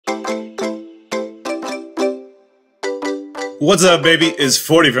What's up, baby? It's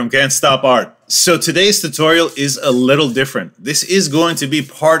Fordee from Can't Stop Art. So today's tutorial is a little different. This is going to be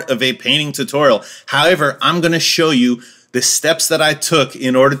part of a painting tutorial. However, I'm going to show you the steps that I took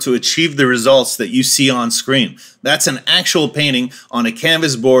in order to achieve the results that you see on screen. That's an actual painting on a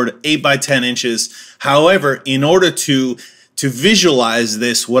canvas board, 8 by 10 inches. However, in order to visualize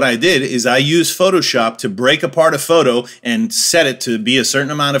this, what I did is I used Photoshop to break apart a photo and set it to be a certain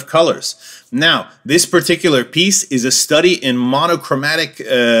amount of colors. Now, this particular piece is a study in monochromatic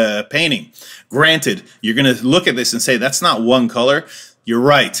painting. Granted, you're going to look at this and say, that's not one color. You're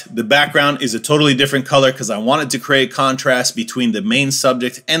right. The background is a totally different color because I wanted to create contrast between the main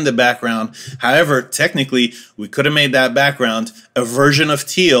subject and the background. However, technically, we could have made that background a version of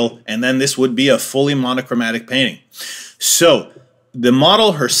teal, and then this would be a fully monochromatic painting. So the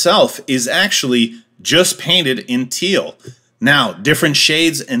model herself is actually just painted in teal. Now, different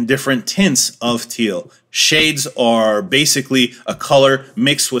shades and different tints of teal. Shades are basically a color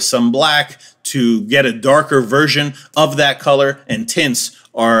mixed with some black to get a darker version of that color, and tints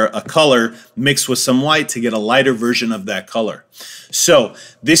are a color mixed with some white to get a lighter version of that color. So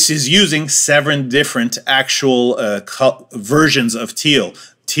this is using 7 different actual versions of teal.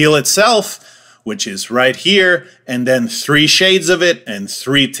 Teal itself, which is right here, and then 3 shades of it and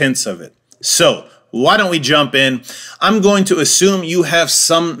 3 tints of it. So why don't we jump in? I'm going to assume you have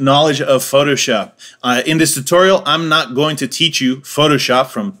some knowledge of Photoshop. In this tutorial, I'm not going to teach you Photoshop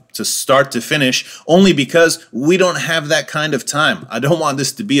from start to finish, only because we don't have that kind of time. I don't want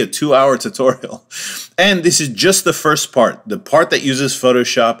this to be a 2-hour tutorial. And this is just the first part, the part that uses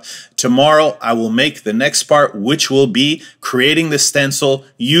Photoshop. Tomorrow, I will make the next part, which will be creating the stencil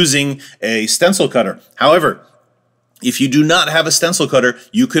using a stencil cutter. However, if you do not have a stencil cutter,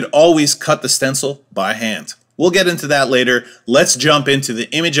 you could always cut the stencil by hand. We'll get into that later. Let's jump into the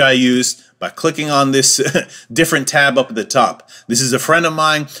image I used by clicking on this different tab up at the top. This is a friend of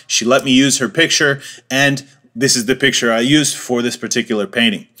mine. She let me use her picture, and this is the picture I used for this particular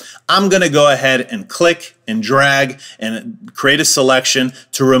painting. I'm going to go ahead and click and drag and create a selection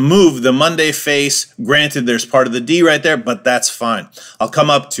to remove the Monday face. Granted, there's part of the D right there, but that's fine. I'll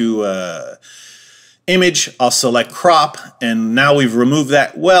come up to image, I'll select crop, and now we've removed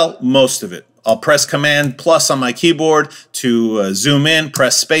that, well, most of it. I'll press Command plus on my keyboard to zoom in,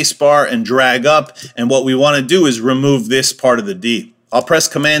 press spacebar and drag up, and what we want to do is remove this part of the D. I'll press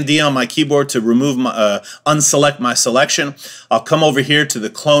Command D on my keyboard to remove my, unselect my selection. I'll come over here to the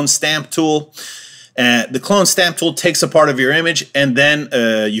clone stamp tool. The clone stamp tool takes a part of your image, and then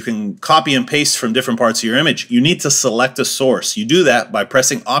you can copy and paste from different parts of your image. You need to select a source. You do that by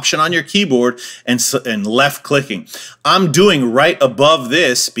pressing Option on your keyboard and left clicking. I'm doing right above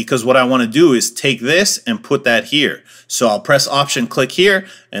this because what I want to do is take this and put that here. So I'll press Option, click here,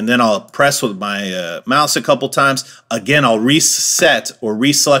 and then I'll press with my mouse a couple times. Again, I'll reset or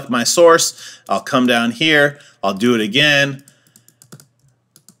reselect my source. I'll come down here. I'll do it again.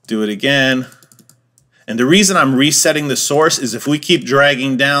 Do it again. And the reason I'm resetting the source is if we keep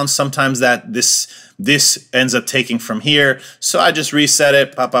dragging down, sometimes that this ends up taking from here. So I just reset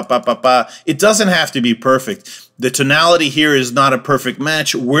it. Pa, pa, pa, pa, pa. It doesn't have to be perfect. The tonality here is not a perfect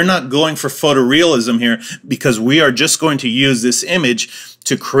match. We're not going for photorealism here because we are just going to use this image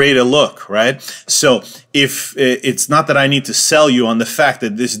to create a look, right? So if it's not that I need to sell you on the fact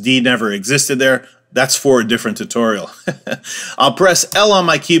that this D never existed there, that's for a different tutorial. I'll press L on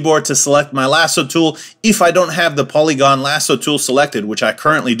my keyboard to select my lasso tool. If I don't have the polygon lasso tool selected, which I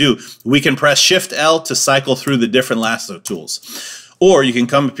currently do, we can press Shift L to cycle through the different lasso tools. Or you can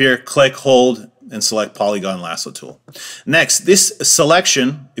come up here, click, hold, and select polygon lasso tool. Next, this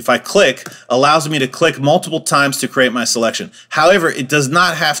selection, if I click, allows me to click multiple times to create my selection. However, it does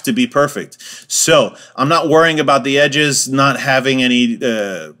not have to be perfect. So I'm not worrying about the edges not having any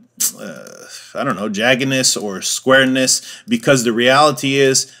I don't know, jaggedness or squareness, because the reality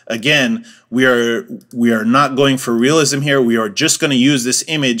is, again, we are not going for realism here. We are just going to use this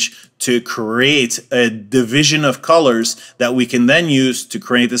image to create a division of colors that we can then use to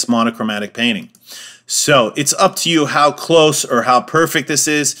create this monochromatic painting. So it's up to you how close or how perfect this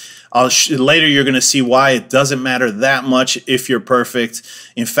is. Later you're going to see why it doesn't matter that much if you're perfect.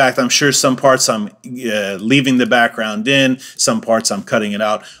 In fact, I'm sure some parts I'm leaving the background in, some parts I'm cutting it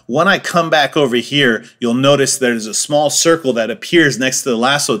out. When I come back over here, you'll notice there's a small circle that appears next to the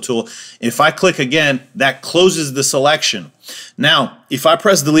lasso tool. If I click again, that closes the selection. Now, if I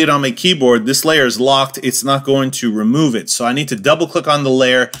press delete on my keyboard, this layer is locked. It's not going to remove it. So I need to double click on the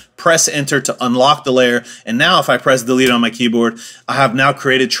layer, press enter to unlock the layer. And now if I press delete on my keyboard, I have now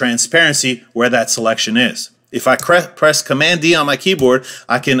created transparency where that selection is. If I press Command D on my keyboard,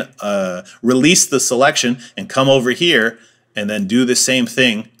 I can release the selection and come over here and then do the same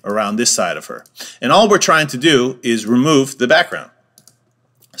thing around this side of her. And all we're trying to do is remove the background.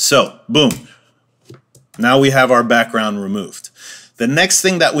 So, boom. Now we have our background removed. The next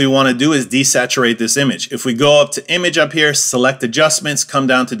thing that we want to do is desaturate this image. If we go up to image up here, select adjustments, come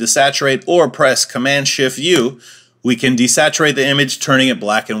down to desaturate, or press Command-Shift-U, we can desaturate the image, turning it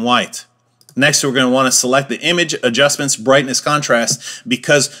black and white. Next, we're going to want to select the image, adjustments, brightness, contrast,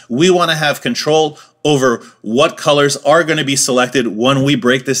 because we want to have control over what colors are going to be selected when we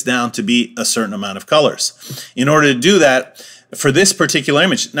break this down to be a certain amount of colors. In order to do that, for this particular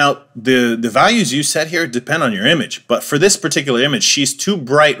image, now the values you set here depend on your image, but for this particular image, she's too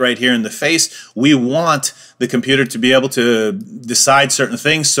bright right here in the face. We want the computer to be able to decide certain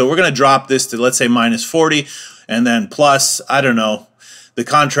things, so we're going to drop this to, let's say, -40, and then plus, I don't know, the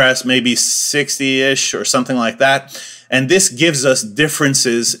contrast maybe 60-ish or something like that. And this gives us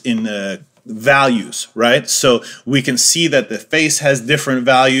differences in values, right? So we can see that the face has different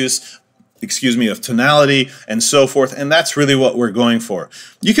values, of tonality and so forth, and that's really what we're going for.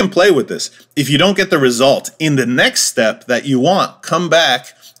 You can play with this. If you don't get the result in the next step that you want, come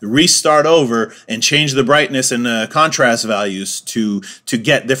back, restart over, and change the brightness and contrast values to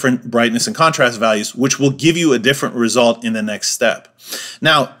get different brightness and contrast values, which will give you a different result in the next step.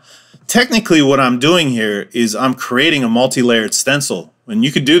 Now, technically what I'm doing here is I'm creating a multi-layered stencil. And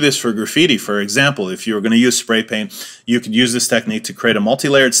you could do this for graffiti, for example. If you were going to use spray paint, you could use this technique to create a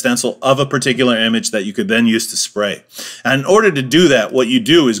multi-layered stencil of a particular image that you could then use to spray. And in order to do that, what you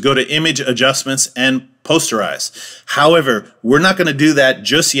do is go to Image, Adjustments, and Posterize. However, we're not going to do that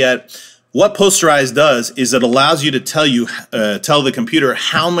just yet. What Posterize does is it allows you to tell the computer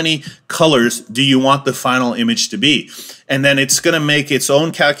how many colors do you want the final image to be. And then it's going to make its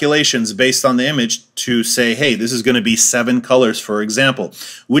own calculations based on the image to say, hey, this is going to be 7 colors, for example,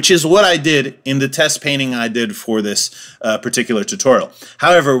 which is what I did in the test painting I did for this particular tutorial.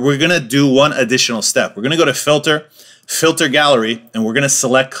 However, we're going to do one additional step. We're going to go to Filter, Filter Gallery, and we're going to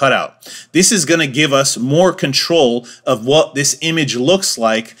select Cutout. This is going to give us more control of what this image looks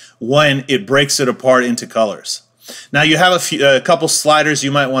like when it breaks it apart into colors. Now you have a couple sliders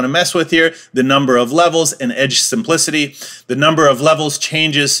you might want to mess with here. The number of levels and edge simplicity. The number of levels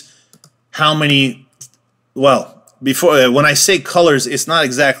changes how many, well, before when I say colors, it's not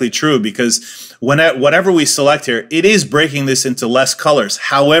exactly true, because whatever we select here, it is breaking this into less colors.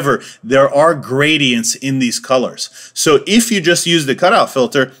 However, there are gradients in these colors. So if you just use the cutout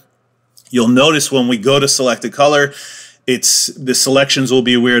filter, you'll notice when we go to select a color, the selections will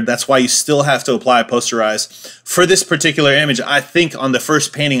be weird. That's why you still have to apply Posterize. For this particular image, I think on the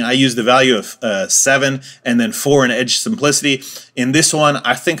first painting I used the value of 7 and then 4 in edge simplicity. In this one,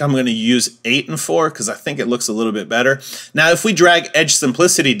 I think I'm going to use 8 and 4 because I think it looks a little bit better. Now, if we drag edge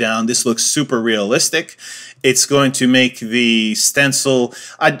simplicity down, this looks super realistic. It's going to make the stencil,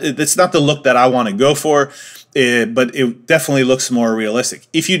 it's not the look that I want to go for. But it definitely looks more realistic.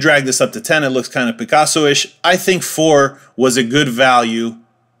 If you drag this up to 10, it looks kind of Picasso-ish. I think 4 was a good value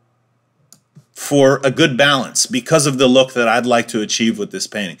for a good balance because of the look that I'd like to achieve with this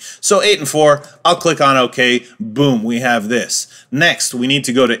painting. So 8 and 4, I'll click on OK. Boom, we have this. Next, we need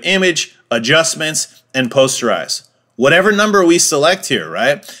to go to Image, Adjustments, and Posterize. Whatever number we select here,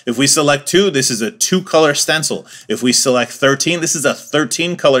 right? If we select 2, this is a 2-color stencil. If we select 13, this is a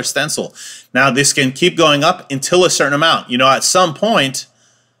 13-color stencil. Now, this can keep going up until a certain amount. You know, at some point,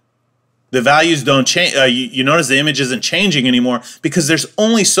 the values don't change. You notice the image isn't changing anymore because there's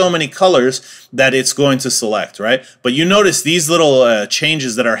only so many colors that it's going to select, right? But you notice these little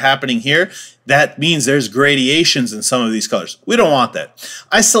changes that are happening here. That means there's gradations in some of these colors. We don't want that.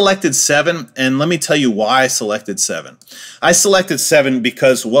 I selected 7, and let me tell you why I selected 7. I selected 7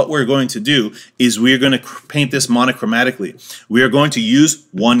 because what we're going to do is we're going to paint this monochromatically. We are going to use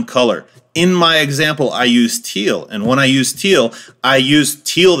one color. In my example, I used teal, and when I used teal,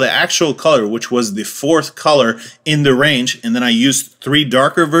 the actual color, which was the 4th color in the range, and then I used 3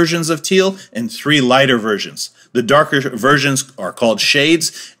 darker versions of teal and 3 lighter versions. The darker versions are called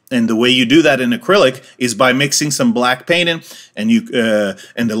shades, and the way you do that in acrylic is by mixing some black paint in, and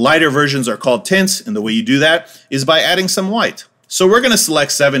the lighter versions are called tints, and the way you do that is by adding some white. So we're going to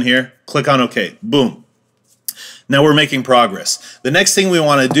select 7 here, click on OK, boom. Now we're making progress. The next thing we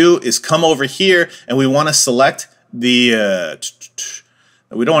want to do is come over here and we want to select the,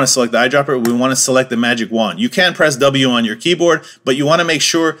 we don't want to select the eyedropper, we want to select the magic wand. You can press W on your keyboard, but you want to make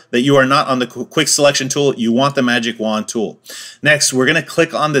sure that you are not on the quick selection tool, you want the magic wand tool. Next, we're going to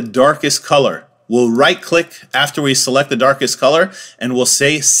click on the darkest color. we'll right click after we select the darkest color and we'll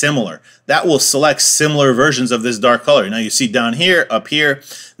say similar. That will select similar versions of this dark color. Now you see down here, up here.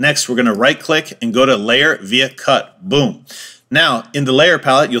 Next we're going to right click and go to layer via cut. Boom. Now in the layer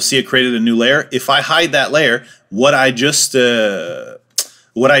palette you'll see it created a new layer. If I hide that layer, what I just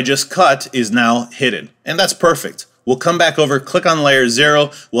cut is now hidden, and that's perfect. We'll come back over, click on layer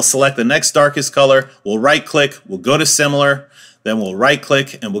 0, we'll select the next darkest color, we'll right click, we'll go to similar, then we'll right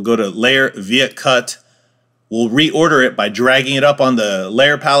click and we'll go to layer via cut. We'll reorder it by dragging it up on the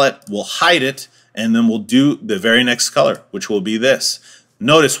layer palette, we'll hide it, and then we'll do the very next color, which will be this.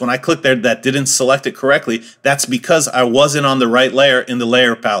 Notice when I click there that didn't select it correctly. That's because I wasn't on the right layer in the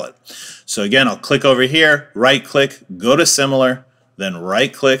layer palette. So again, I'll click over here, right click, go to similar, then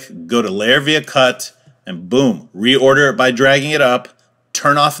right click, go to layer via cut, and boom, reorder it by dragging it up,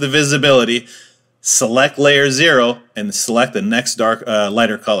 turn off the visibility, select layer 0, and select the next dark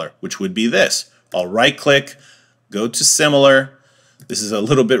lighter color, which would be this. I'll right click, go to similar. This is a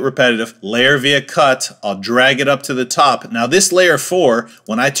little bit repetitive. Layer via cut, I'll drag it up to the top. Now this layer 4,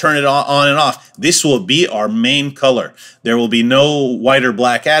 when I turn it on and off, this will be our main color. There will be no white or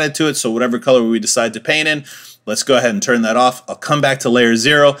black added to it, so whatever color we decide to paint in, let's go ahead and turn that off. I'll come back to layer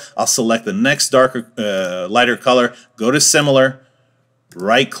 0. I'll select the next darker, lighter color, go to similar,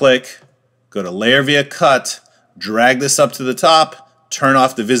 right click, go to layer via cut, drag this up to the top, turn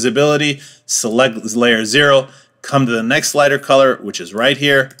off the visibility, select layer 0, come to the next lighter color, which is right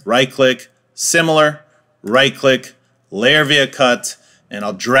here, right click, similar, right click, layer via cut, and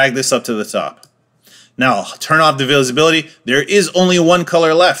I'll drag this up to the top. Now I'll turn off the visibility. There is only one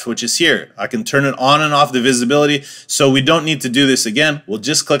color left, which is here. I can turn it on and off the visibility, so we don't need to do this again. We'll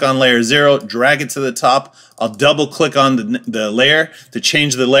just click on layer 0, drag it to the top. I'll double click on the layer to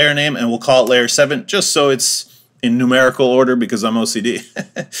change the layer name, and we'll call it layer 7, just so it's in numerical order because I'm OCD.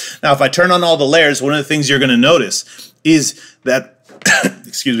 Now if I turn on all the layers, one of the things you're going to notice is that,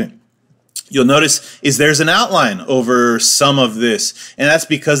 excuse me, you'll notice is there's an outline over some of this, and that's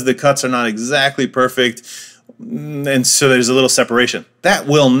because the cuts are not exactly perfect, and so there's a little separation. That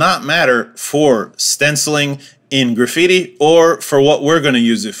will not matter for stenciling in graffiti or for what we're going to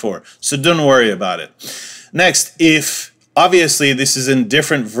use it for, so don't worry about it. Next, obviously this is in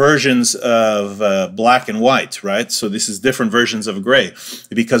different versions of black and white, right? So this is different versions of gray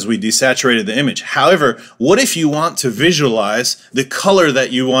because we desaturated the image. However, what if you want to visualize the color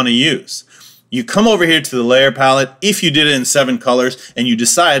that you want to use? You come over here to the layer palette, if you did it in 7 colors, and you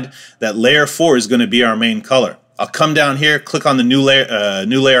decide that layer 4 is going to be our main color. I'll come down here, click on the new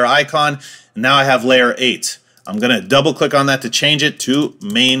layer icon, and now I have layer 8. I'm going to double click on that to change it to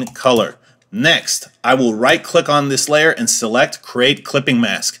main color. Next, I will right click on this layer and select create clipping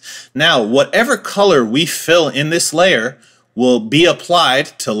mask. Now, whatever color we fill in this layer will be applied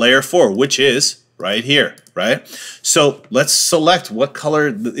to layer 4, which is right here, right? So let's select what color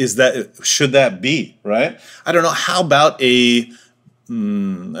is that, should that be, right? I don't know, how about a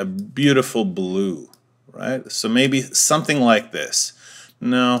beautiful blue, right? So maybe something like this.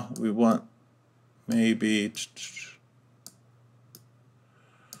 No, we want maybe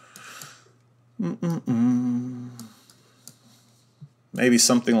maybe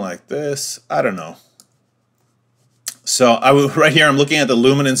something like this. I don't know. So right here I'm looking at the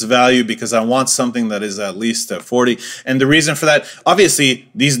luminance value because I want something that is at least 40. And the reason for that, obviously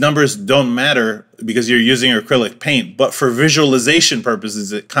these numbers don't matter because you're using acrylic paint, but for visualization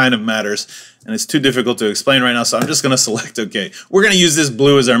purposes it kind of matters, and it's too difficult to explain right now, so I'm just going to select OK. We're going to use this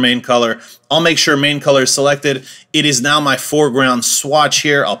blue as our main color. I'll make sure main color is selected. It is now my foreground swatch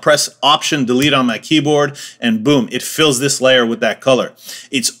here. I'll press Option Delete on my keyboard, and boom, it fills this layer with that color.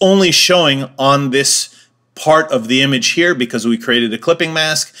 It's only showing on this part of the image here because we created a clipping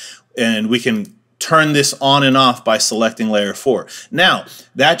mask, and we can turn this on and off by selecting layer 4. Now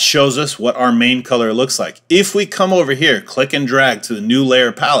that shows us what our main color looks like. If we come over here, click and drag to the new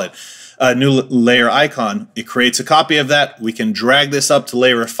layer palette, new layer icon, it creates a copy of that. We can drag this up to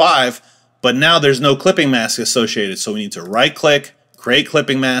layer 5, but now there's no clipping mask associated, so we need to right click, create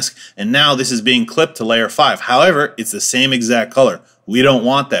clipping mask, and now this is being clipped to layer 5. However, it's the same exact color. We don't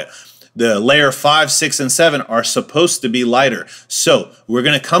want that. The layer 5, 6, and 7 are supposed to be lighter. So we're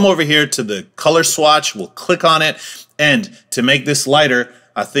going to come over here to the color swatch. We'll click on it. And to make this lighter,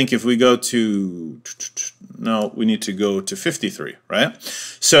 I think if we go to, no, we need to go to 53, right?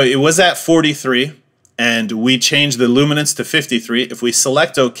 So it was at 43, and we change the luminance to 53. If we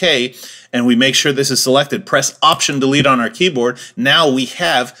select OK, and we make sure this is selected, press Option Delete on our keyboard, now we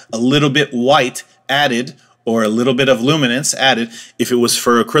have a little bit white added, or a little bit of luminance added. If it was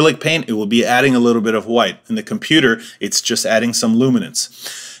for acrylic paint, it will be adding a little bit of white. In the computer, it's just adding some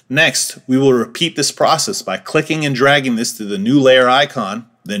luminance. Next, we will repeat this process by clicking and dragging this to the new layer icon,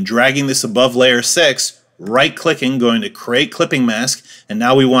 then dragging this above layer 6, right-clicking, going to Create Clipping Mask, and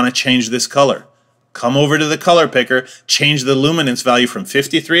now we want to change this color. Come over to the color picker, change the luminance value from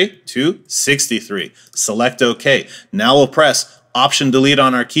 53 to 63. Select OK. Now we'll press Option-Delete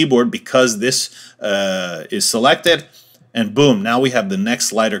on our keyboard because this is selected, and boom, now we have the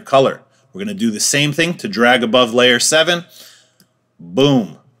next lighter color. We're going to do the same thing to drag above layer 7.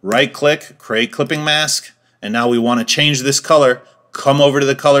 Boom. Right-click, Create Clipping Mask, and now we want to change this color. Come over to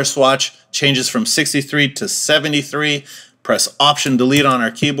the color swatch, changes from 63 to 73. Press Option-Delete on our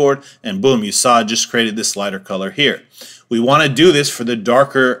keyboard, and boom, you saw it just created this lighter color here. We want to do this for the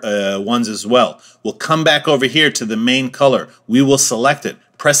darker ones as well. We'll come back over here to the main color. We will select it.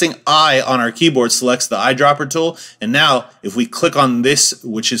 Pressing I on our keyboard selects the eyedropper tool, and now if we click on this,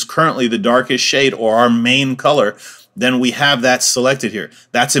 which is currently the darkest shade or our main color, then we have that selected here.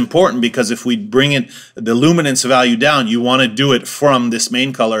 That's important because if we bring it the luminance value down, you want to do it from this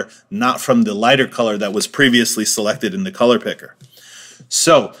main color, not from the lighter color that was previously selected in the color picker.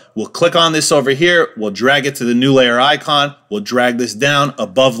 So we'll click on this over here, we'll drag it to the new layer icon, we'll drag this down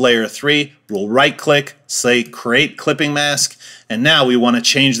above layer 3, we'll right click, say Create Clipping Mask, and now we want to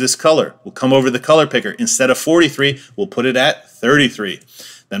change this color. We'll come over to the color picker. Instead of 43, we'll put it at 33.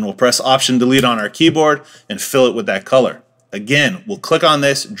 Then we'll press Option-Delete on our keyboard and fill it with that color. Again, we'll click on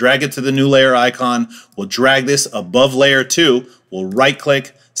this, drag it to the new layer icon, we'll drag this above layer 2, we'll right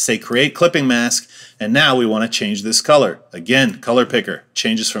click, say Create Clipping Mask, and now we want to change this color. Again, color picker,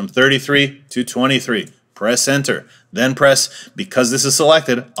 changes from 33 to 23. Press Enter. Then press, because this is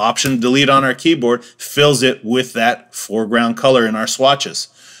selected, Option-Delete on our keyboard, fills it with that foreground color in our swatches.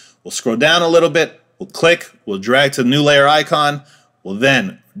 We'll scroll down a little bit, we'll click, we'll drag to the new layer icon, we'll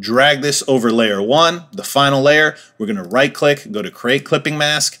then drag this over layer 1, the final layer. We're going to right click, go to Create Clipping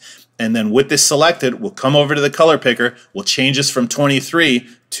Mask, and then with this selected, we'll come over to the color picker, we'll change this from 23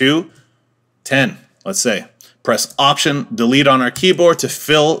 to 10, let's say. Press Option-Delete on our keyboard to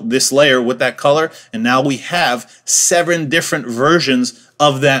fill this layer with that color, and now we have 7 different versions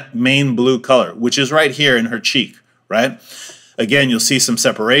of that main blue color, which is right here in her cheek, right? Again, you'll see some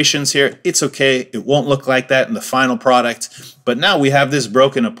separations here. It's okay, it won't look like that in the final product, but now we have this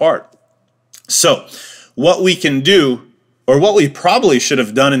broken apart. So what we can do, or what we probably should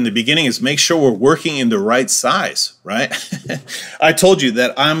have done in the beginning, is make sure we're working in the right size, right? I told you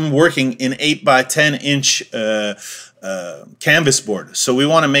that I'm working in 8 by 10 inch canvas board, so we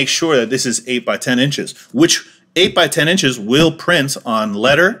want to make sure that this is 8 by 10 inches, which 8 by 10 inches will print on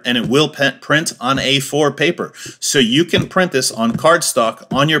letter and it will print on A4 paper. So you can print this on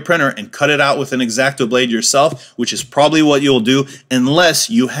cardstock on your printer and cut it out with an X-Acto blade yourself, which is probably what you'll do unless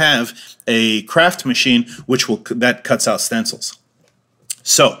you have a craft machine that cuts out stencils.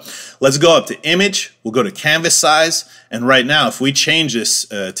 So let's go up to Image, we'll go to Canvas Size, and right now if we change this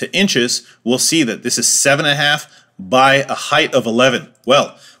to inches, we'll see that this is 7.5 by a height of 11.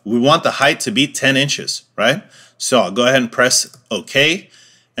 Well, we want the height to be 10 inches, right? So I'll go ahead and press OK,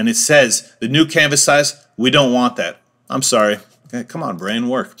 and it says the new canvas size, we don't want that. I'm sorry. Okay, come on, brain,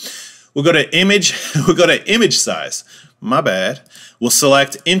 work. We'll go to Image, we'll go to Image Size. My bad. We'll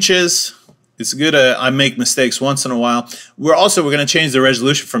select inches. It's good I make mistakes once in a while. We're going to change the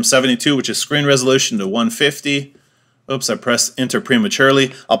resolution from 72, which is screen resolution, to 150. Oops, I pressed Enter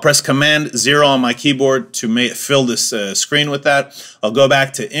prematurely. I'll press Command 0 on my keyboard to fill this screen with that. I'll go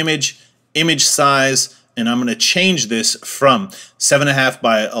back to Image, Image Size, and I'm going to change this from 7.5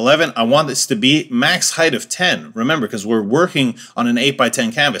 by 11. I want this to be max height of 10. Remember, because we're working on an 8 by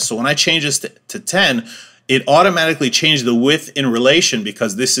 10 canvas. So when I change this to 10, it automatically changed the width in relation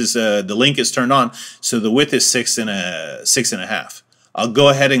because this is the link is turned on. So the width is 6.5. I'll go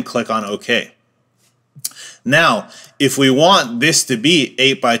ahead and click on OK. Now, if we want this to be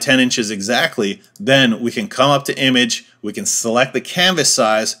 8 by 10 inches exactly, then we can come up to Image, we can select the canvas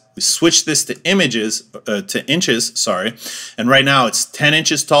size, we switch this to inches, and right now it's 10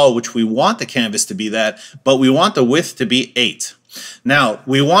 inches tall, which we want the canvas to be that, but we want the width to be 8. Now,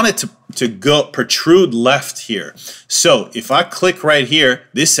 we want it to go protrude left here. So if I click right here,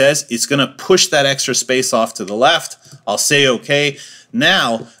 this says it's going to push that extra space off to the left. I'll say OK.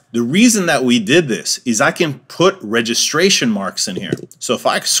 Now, the reason that we did this is I can put registration marks in here. So if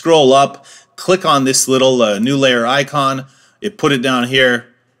I scroll up, click on this little new layer icon, it put it down here.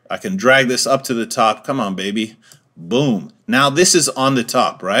 I can drag this up to the top. Come on, baby. Boom. Now this is on the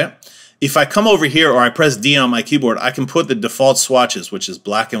top, right? If I come over here or I press D on my keyboard, I can put the default swatches, which is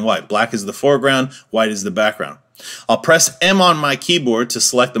black and white. Black is the foreground, white is the background. I'll press M on my keyboard to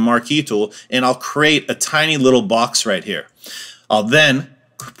select the marquee tool, and I'll create a tiny little box right here. I'll then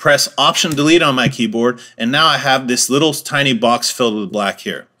press Option Delete on my keyboard, and now I have this little tiny box filled with black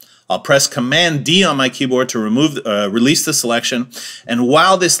here. I'll press Command D on my keyboard to release the selection, and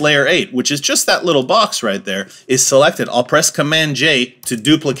while this layer 8, which is just that little box right there, is selected, I'll press Command J to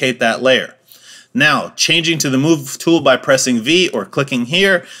duplicate that layer. Now, changing to the Move tool by pressing V or clicking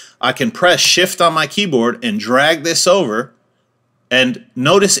here, I can press Shift on my keyboard and drag this over, and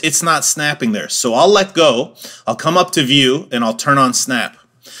notice it's not snapping there. So I'll let go, I'll come up to View, and I'll turn on Snap.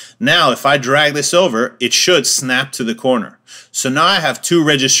 Now, if I drag this over, it should snap to the corner. So now I have two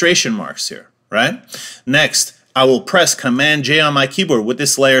registration marks here, right? Next, I will press Command J on my keyboard with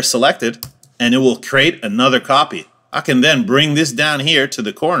this layer selected, and it will create another copy. I can then bring this down here to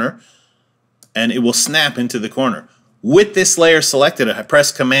the corner, and it will snap into the corner. With this layer selected, I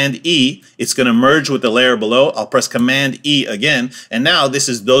press Command E, it's going to merge with the layer below. I'll press Command E again, and now this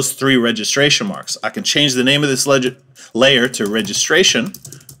is those three registration marks. I can change the name of this layer to registration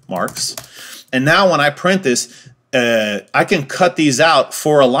marks, and now when I print this, I can cut these out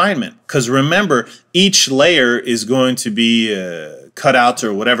for alignment, because remember, each layer is going to be cut out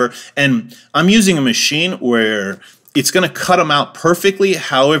or whatever, and I'm using a machine where it's going to cut them out perfectly.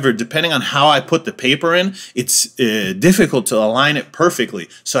 However, depending on how I put the paper in, it's difficult to align it perfectly.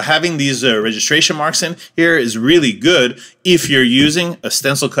 So having these registration marks in here is really good if you're using a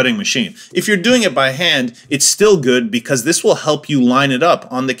stencil cutting machine. If you're doing it by hand, it's still good because this will help you line it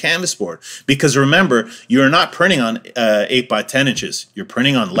up on the canvas board. Because remember, you're not printing on 8 by 10 inches. You're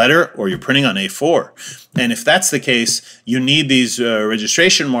printing on letter or you're printing on A4. And if that's the case, you need these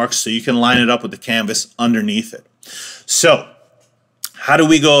registration marks so you can line it up with the canvas underneath it. So, how do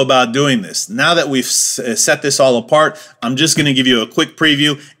we go about doing this? Now that we've set this all apart, I'm just going to give you a quick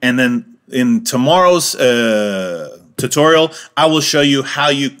preview, and then in tomorrow's tutorial, I will show you how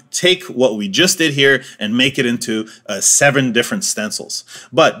you take what we just did here and make it into 7 different stencils.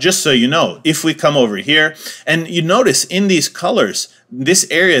 But just so you know, if we come over here, and you notice in these colors, this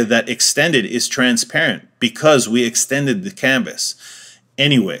area that extended is transparent because we extended the canvas.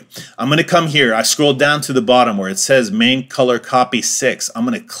 Anyway, I'm going to come here. I scroll down to the bottom where it says Main Color Copy 6. I'm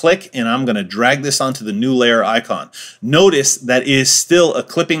going to click and I'm going to drag this onto the new layer icon. Notice that it is still a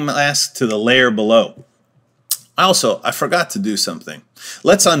clipping mask to the layer below. Also, I forgot to do something.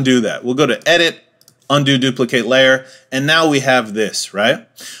 Let's undo that. We'll go to Edit, Undo Duplicate Layer, and now we have this, right?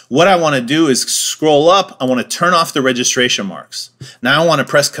 What I want to do is scroll up. I want to turn off the registration marks. Now I want to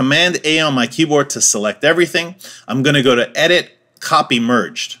press Command A on my keyboard to select everything. I'm going to go to Edit, Copy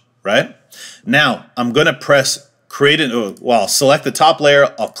Merged, right? Now I'm going to press select the top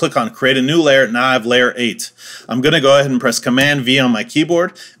layer. I'll click on Create a New Layer. Now I have layer 8. I'm going to go ahead and press Command V on my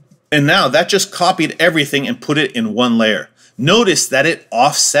keyboard, and now that just copied everything and put it in one layer. Notice that it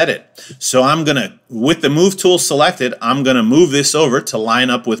offset it. So I'm going to, with the Move tool selected, I'm going to move this over to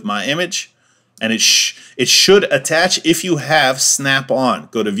line up with my image. And it should attach if you have Snap on.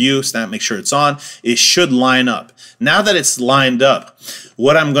 Go to View, Snap, make sure it's on. It should line up. Now that it's lined up,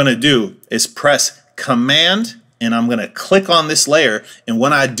 what I'm going to do is press Command, and I'm going to click on this layer. And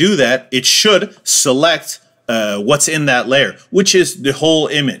when I do that, it should select what's in that layer, which is the whole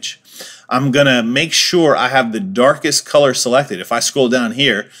image. I'm going to make sure I have the darkest color selected. If I scroll down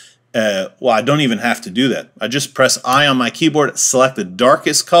here, well, I don't even have to do that. I just press I on my keyboard, select the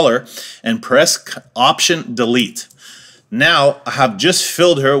darkest color, and press Option Delete. Now I have just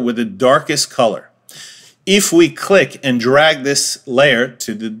filled her with the darkest color. If we click and drag this layer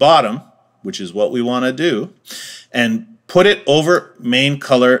to the bottom, which is what we want to do, and put it over Main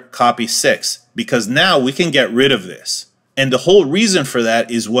Color Copy 6, because now we can get rid of this. And the whole reason for that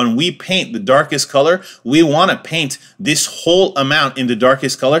is when we paint the darkest color, we want to paint this whole amount in the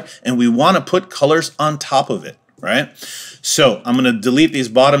darkest color, and we want to put colors on top of it, right? So I'm going to delete these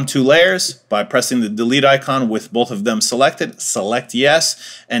bottom 2 layers by pressing the delete icon with both of them selected. Select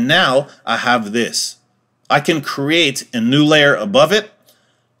yes, and now I have this. I can create a new layer above it.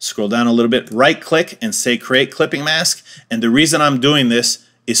 Scroll down a little bit, right click and say Create Clipping Mask. And the reason I'm doing this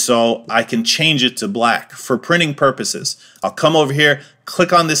is so I can change it to black for printing purposes. I'll come over here,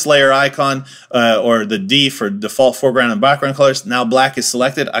 click on this layer icon, or the D for default foreground and background colors. Now black is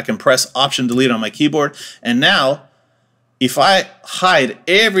selected. I can press Option Delete on my keyboard. And now, if I hide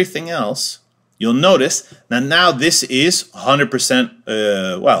everything else, you'll notice that now this is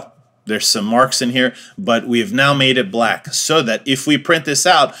 100%, well, there's some marks in here, but we have now made it black so that if we print this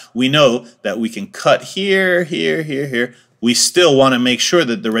out, we know that we can cut here, here, here, here. We still want to make sure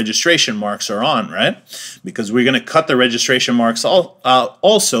that the registration marks are on, right? Because we're going to cut the registration marks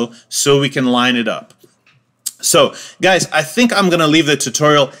also so we can line it up. So, guys, I think I'm going to leave the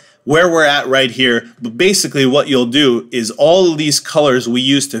tutorial where we're at right here. But basically what you'll do is all of these colors we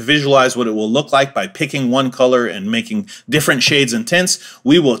use to visualize what it will look like by picking one color and making different shades and tints,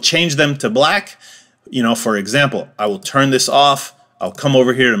 we will change them to black. You know, for example, I will turn this off. I'll come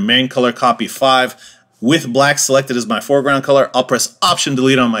over here to main color copy 5. With black selected as my foreground color, I'll press Option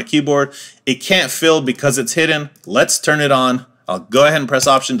Delete on my keyboard. It can't fill because it's hidden. Let's turn it on. I'll go ahead and press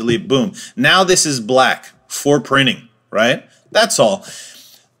Option Delete. Boom. Now this is black for printing, right? That's all.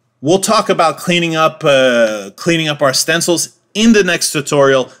 We'll talk about cleaning up our stencils in the next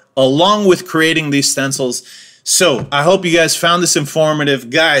tutorial, along with creating these stencils. So I hope you guys found this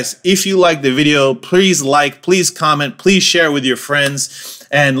informative. Guys, if you liked the video, please like, please comment, please share with your friends,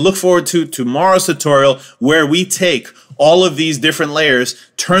 and look forward to tomorrow's tutorial where we take all of these different layers,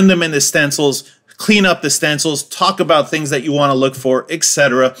 turn them into stencils, clean up the stencils, talk about things that you want to look for,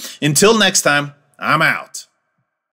 etc. Until next time, I'm out.